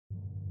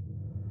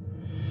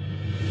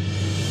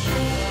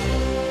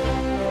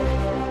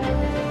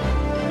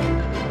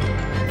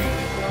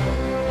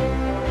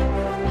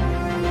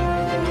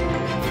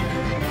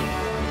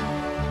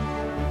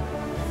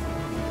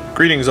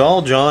Greetings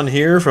all, John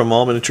here from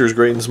All Miniatures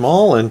Great and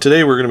Small, and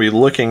today we're going to be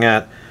looking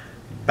at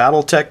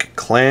Battletech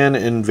Clan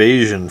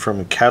Invasion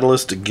from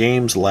Catalyst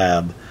Games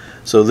Lab.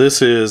 So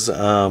this is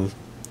a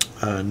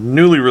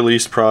newly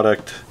released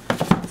product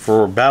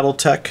for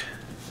Battletech,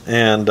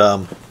 and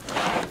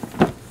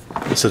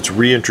it's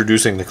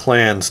reintroducing the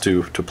clans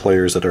to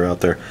players that are out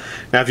there.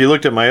 Now if you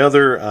looked at my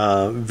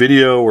other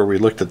video where we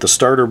looked at the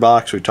starter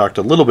box, we talked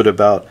a little bit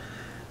about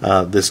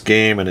this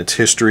game and its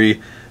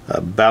history.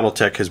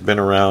 Battletech has been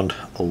around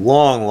a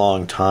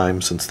long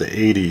time, since the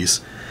 80s,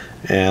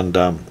 and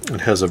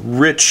it has a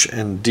rich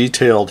and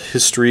detailed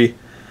history,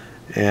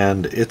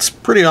 and it's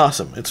pretty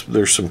awesome.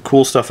 There's some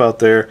cool stuff out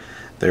there.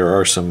 There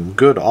are some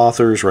good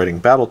authors writing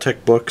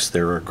Battletech books.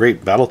 There are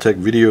great Battletech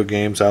video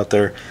games out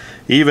there.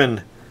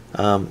 Even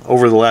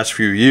over the last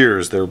few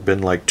years, there have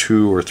been like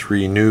 2 or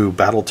 3 new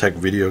Battletech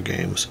video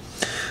games.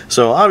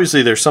 So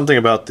obviously there's something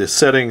about this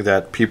setting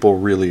that people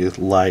really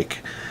like.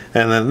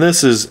 And then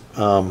this is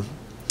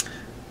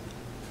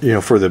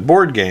for the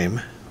board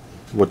game,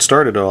 what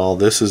started all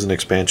this is an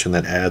expansion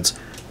that adds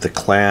the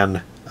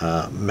clan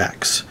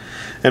mechs.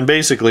 And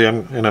basically,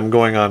 I'm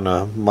going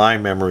on my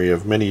memory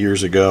of many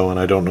years ago, and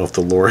I don't know if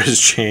the lore has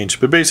changed,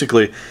 but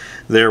basically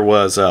there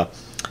was the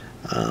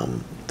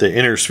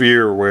inner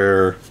sphere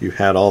where you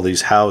had all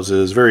these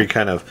houses, very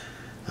kind of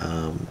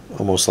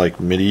almost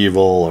like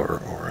medieval,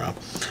 or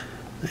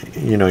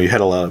you had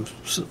a lot of,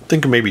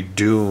 think of maybe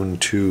Dune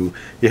too.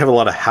 You have a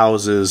lot of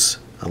houses,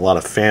 a lot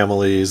of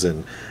families,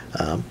 and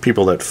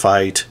people that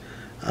fight,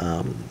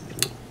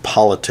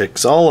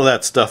 politics, all of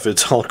that stuff.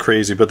 It's all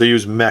crazy, but they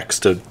use mechs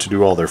to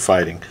do all their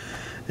fighting.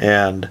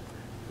 And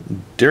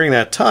during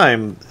that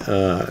time,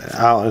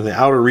 out in the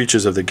outer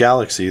reaches of the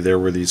galaxy, there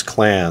were these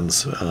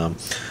clans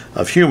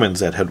of humans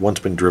that had once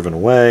been driven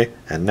away,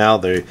 and now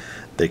they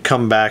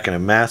come back in a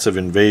massive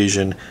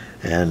invasion,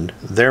 and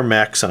their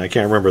mechs, and I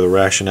can't remember the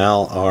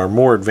rationale, are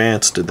more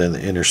advanced than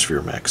the inner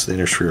sphere mechs. The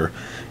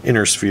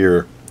inner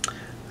sphere,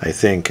 I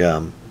think,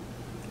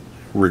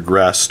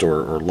 regressed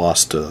or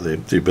lost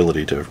the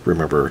ability to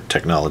remember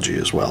technology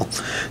as well.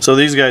 So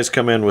these guys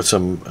come in with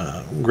some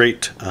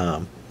great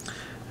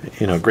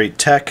great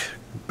tech,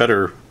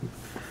 better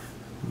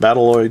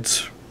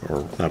battleoids,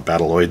 or not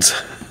battleoids,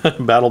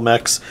 battle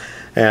mechs,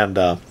 and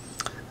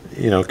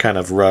kind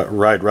of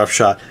ride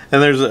roughshod.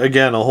 And there's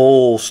again a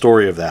whole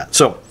story of that.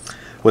 So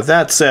with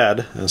that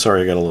said, and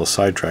sorry I got a little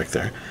sidetracked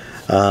there,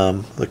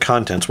 the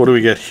contents, what do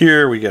we get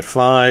here? We get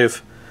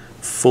 5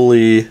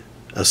 fully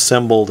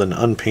assembled and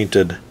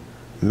unpainted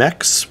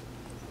mechs,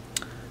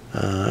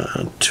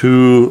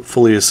 2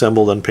 fully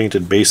assembled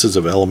unpainted bases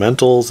of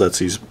elementals, that's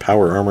these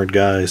power armored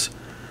guys.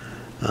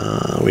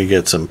 We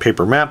get some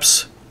paper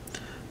maps,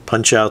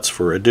 punch outs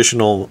for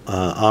additional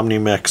omni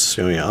mechs.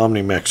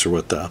 Omni mechs are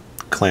what the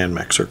clan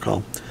mechs are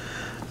called.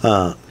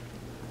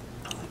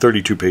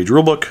 32-page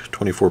rulebook,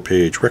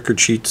 24-page record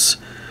sheets,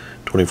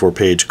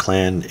 24-page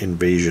clan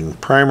invasion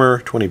primer,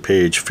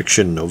 20-page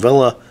fiction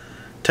novella,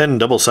 10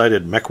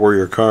 double-sided Mech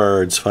Warrior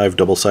cards, 5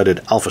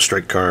 double-sided Alpha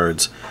Strike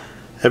cards,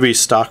 heavy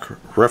stock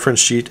reference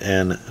sheet,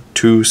 and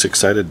 2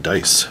 six-sided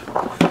dice.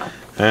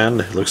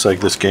 And it looks like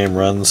this game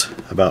runs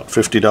about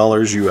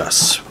 $50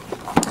 US.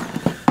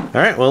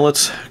 Alright, well,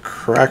 let's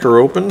crack her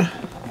open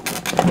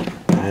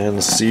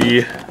and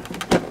see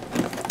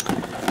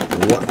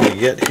what we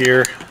get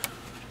here.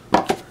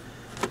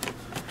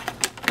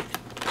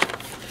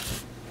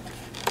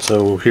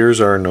 So here's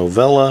our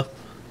novella,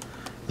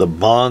 The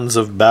Bonds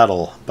of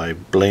Battle by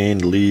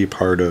Blaine Lee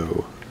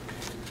Pardo.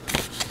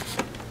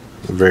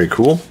 Very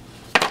cool.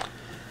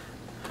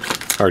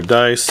 Our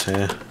dice.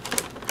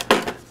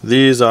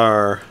 These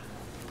are,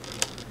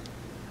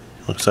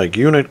 looks like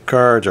unit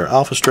cards, or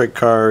Alpha Strike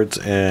cards,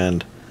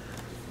 and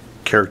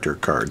character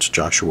cards,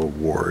 Joshua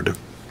Ward.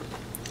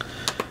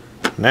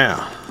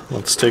 Now,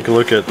 let's take a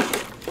look at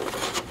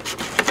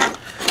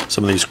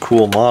some of these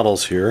cool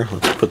models here.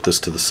 Let's put this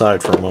to the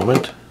side for a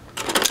moment.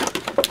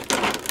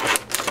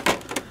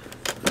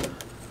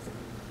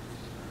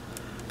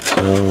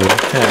 So we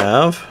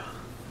have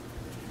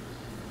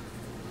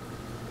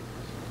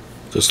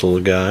this little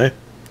guy.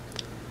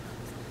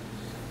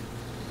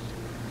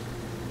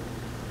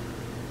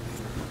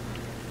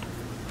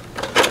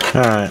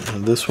 Alright,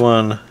 this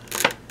one,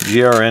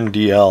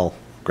 GRNDL.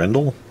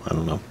 Grendel? I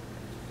don't know.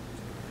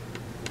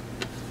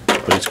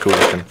 But he's cool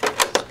looking.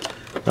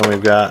 Then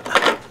we've got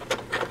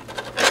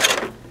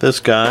this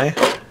guy,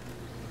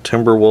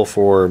 Timberwolf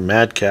or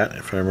Mad Cat,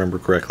 if I remember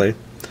correctly.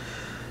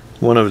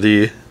 One of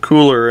the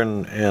cooler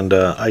and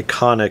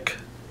iconic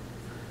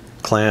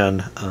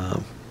clan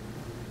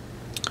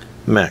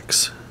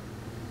mechs.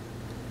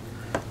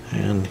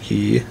 And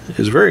he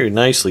is very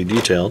nicely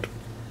detailed.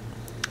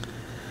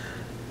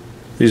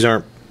 These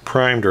aren't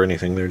primed or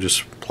anything, they're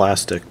just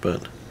plastic,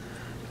 but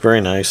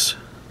very nice.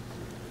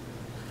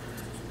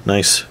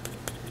 Nice,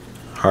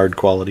 hard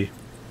quality.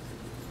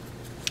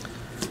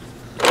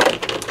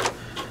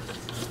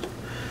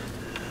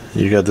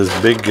 You got this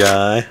big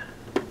guy,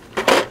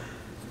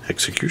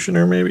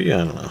 Executioner maybe? I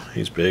don't know.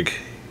 He's big.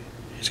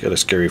 He's got a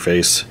scary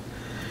face.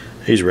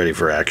 He's ready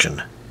for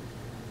action.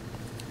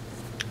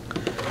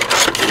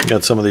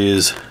 Got some of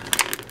these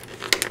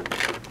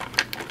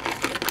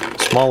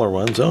smaller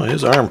ones. Oh,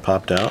 his arm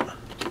popped out.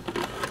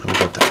 We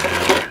got the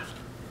adder.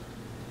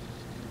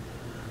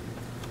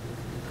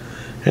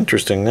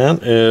 Interesting,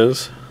 that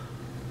is,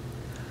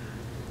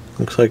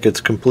 looks like it's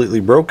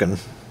completely broken.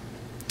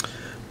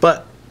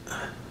 But,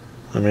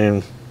 I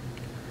mean,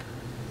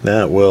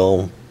 that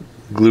will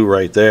glue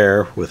right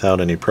there without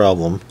any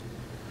problem.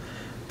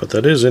 But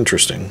that is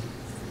interesting.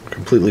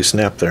 Completely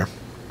snapped there.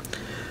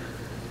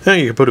 Now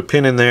you can put a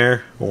pin in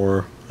there,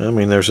 or, I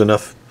mean, there's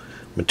enough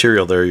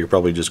material there, you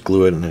probably just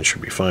glue it and it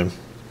should be fine.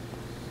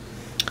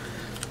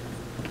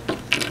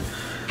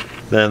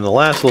 Then the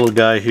last little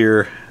guy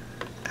here,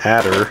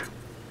 adder.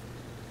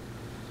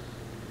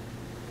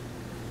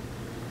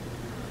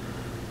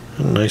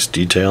 A nice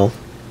detail.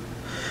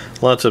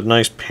 Lots of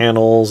nice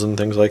panels and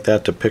things like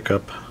that to pick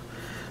up,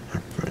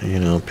 you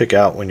know, pick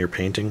out when you're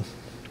painting.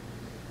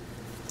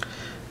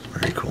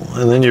 Very cool.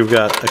 And then you've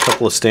got a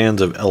couple of stands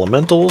of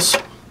elementals.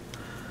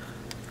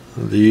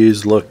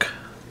 These look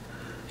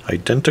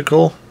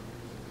identical.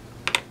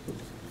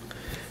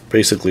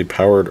 Basically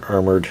powered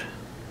armored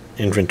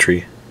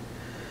infantry.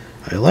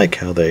 I like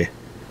how they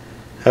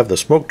have the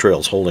smoke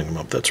trails holding them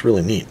up. That's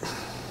really neat.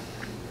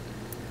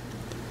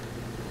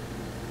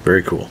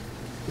 Very cool.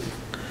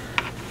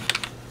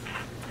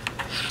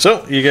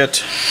 So you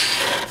get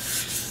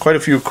quite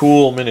a few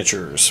cool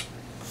miniatures.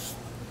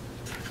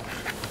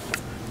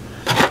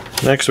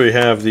 Next we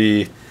have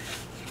the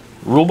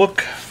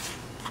rulebook.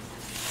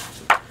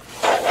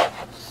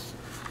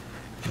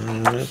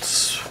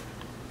 Let's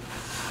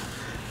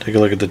take a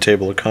look at the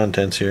table of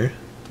contents here.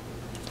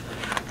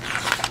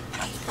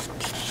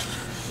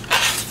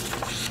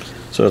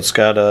 So it's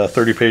got a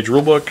 30-page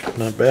rulebook,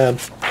 not bad.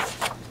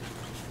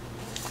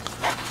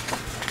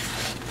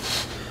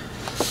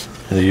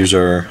 And these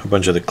are a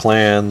bunch of the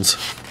clans.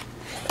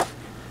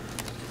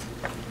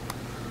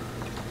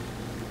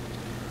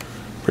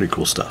 Pretty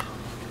cool stuff.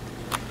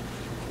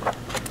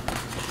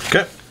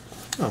 Okay,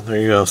 oh,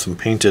 there you go, some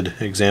painted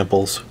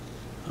examples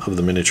of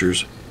the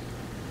miniatures.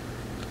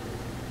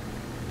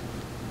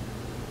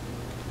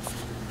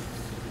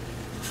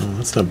 Oh,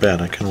 that's not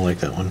bad, I kind of like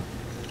that one.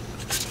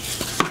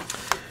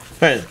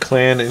 Alright,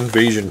 Clan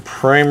Invasion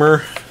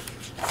Primer.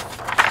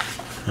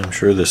 I'm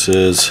sure this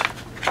is,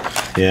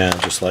 yeah,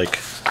 just like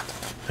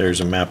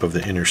there's a map of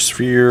the inner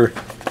sphere.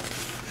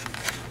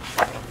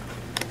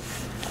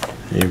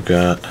 You've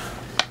got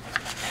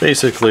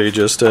basically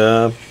just you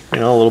know,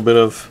 a little bit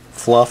of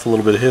fluff, a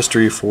little bit of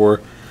history for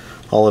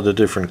all of the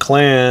different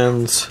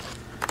clans,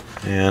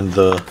 and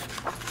the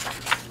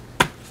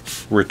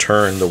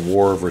return, the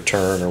War of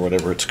Return, or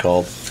whatever it's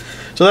called.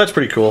 So that's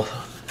pretty cool.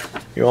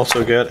 You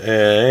also get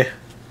a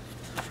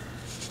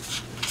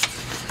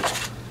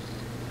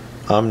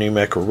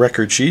OmniMech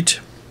record sheet.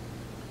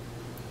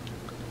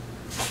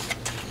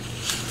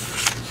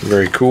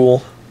 Very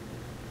cool.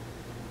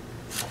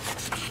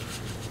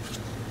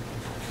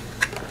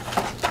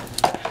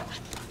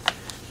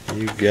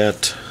 You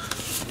get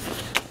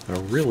a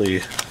really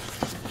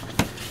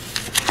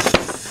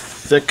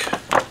thick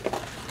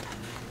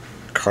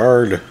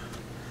card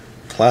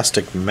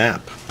plastic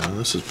map. Now,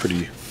 this is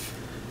pretty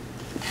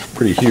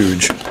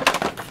huge.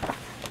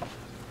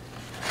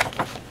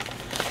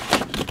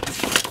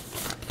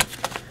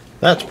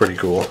 That's pretty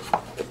cool.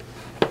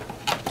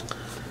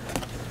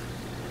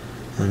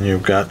 And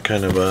you've got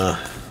kind of a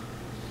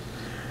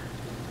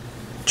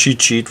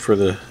cheat sheet for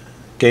the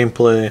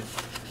gameplay.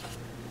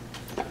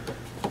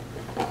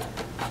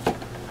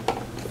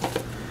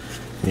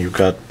 You've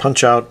got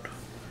punch-out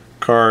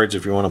cards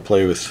if you want to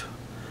play with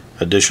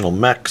additional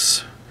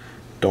mechs.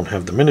 Don't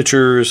have the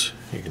miniatures,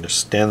 you can just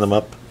stand them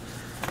up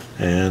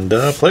and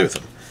play with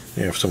them.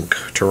 You have some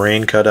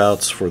terrain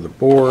cutouts for the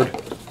board.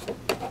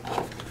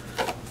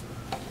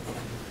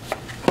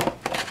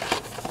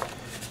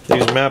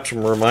 These maps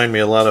remind me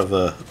a lot of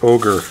the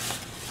Ogre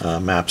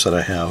maps that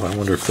I have. I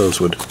wonder if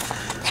those would,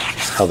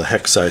 how the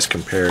hex size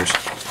compares.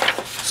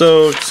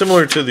 So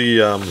similar to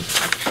the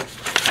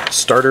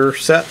starter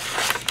set,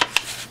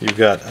 you've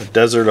got a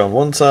desert on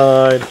one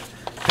side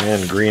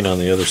and green on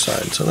the other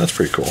side. So that's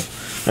pretty cool.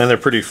 And they're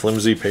pretty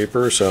flimsy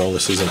paper, so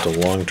this isn't a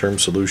long-term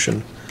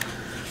solution.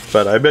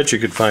 But I bet you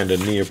could find a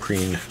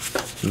neoprene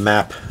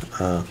map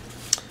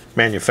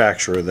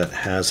manufacturer that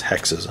has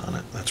hexes on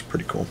it. That's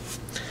pretty cool.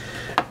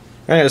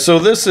 Alright, so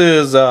this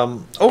is,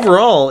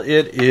 overall,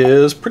 it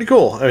is pretty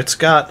cool. It's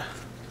got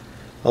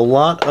a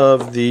lot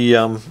of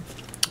the,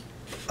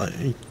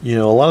 you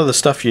know, a lot of the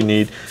stuff you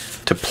need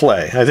to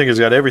play. I think it's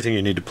got everything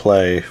you need to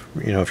play,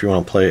 you know, if you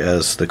want to play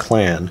as the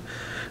clan.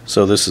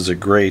 So this is a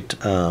great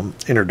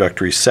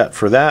introductory set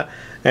for that,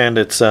 and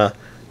it's,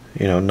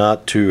 you know,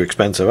 not too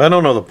expensive. I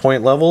don't know the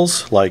point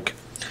levels, like,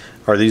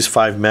 are these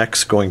 5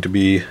 mechs going to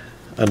be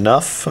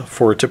enough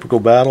for a typical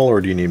battle, or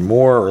do you need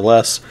more or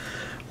less?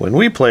 When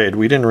we played,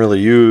 we didn't really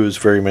use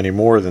very many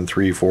more than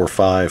 3, 4,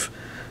 5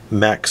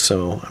 mechs,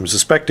 so I'm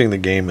suspecting the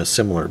game is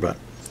similar, but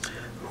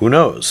who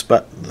knows?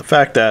 But the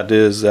fact that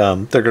is,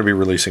 they're going to be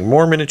releasing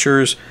more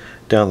miniatures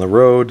down the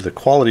road. The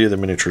quality of the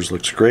miniatures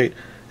looks great,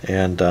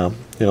 and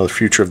the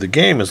future of the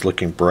game is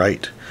looking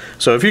bright.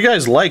 So if you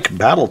guys like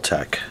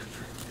Battletech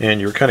and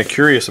you're kind of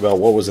curious about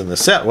what was in the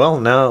set, well,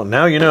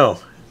 now you know.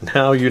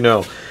 Now you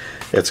know.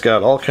 It's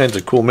got all kinds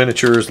of cool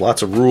miniatures,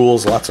 lots of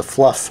rules, lots of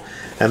fluff,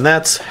 and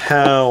that's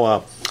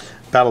how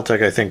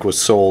Battletech, I think,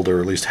 was sold, or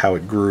at least how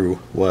it grew,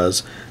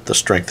 was the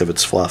strength of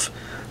its fluff.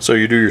 So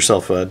you do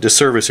yourself a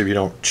disservice if you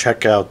don't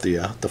check out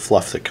the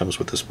fluff that comes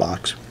with this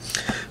box.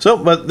 So,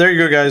 but there you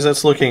go, guys.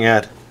 That's looking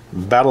at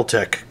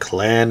Battletech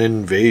Clan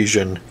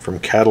Invasion from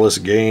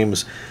Catalyst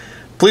Games.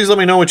 Please let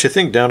me know what you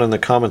think down in the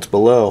comments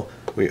below.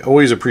 We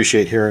always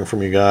appreciate hearing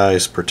from you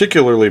guys,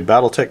 particularly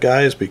Battletech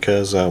guys,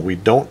 because we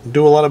don't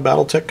do a lot of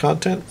Battletech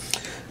content.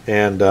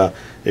 And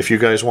if you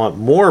guys want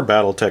more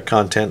Battletech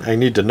content, I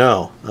need to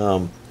know.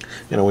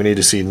 We need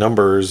to see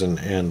numbers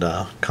and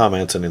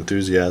comments and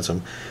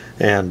enthusiasm.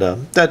 And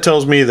that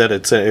tells me that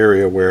it's an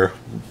area where,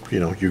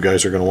 you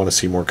guys are going to want to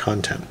see more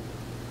content.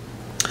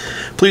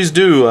 Please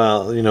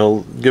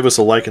do, give us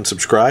a like and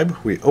subscribe.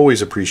 We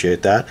always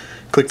appreciate that.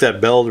 Click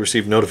that bell to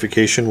receive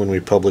notification when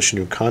we publish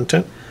new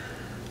content.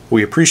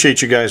 We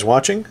appreciate you guys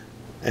watching,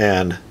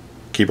 and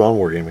keep on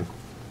wargaming.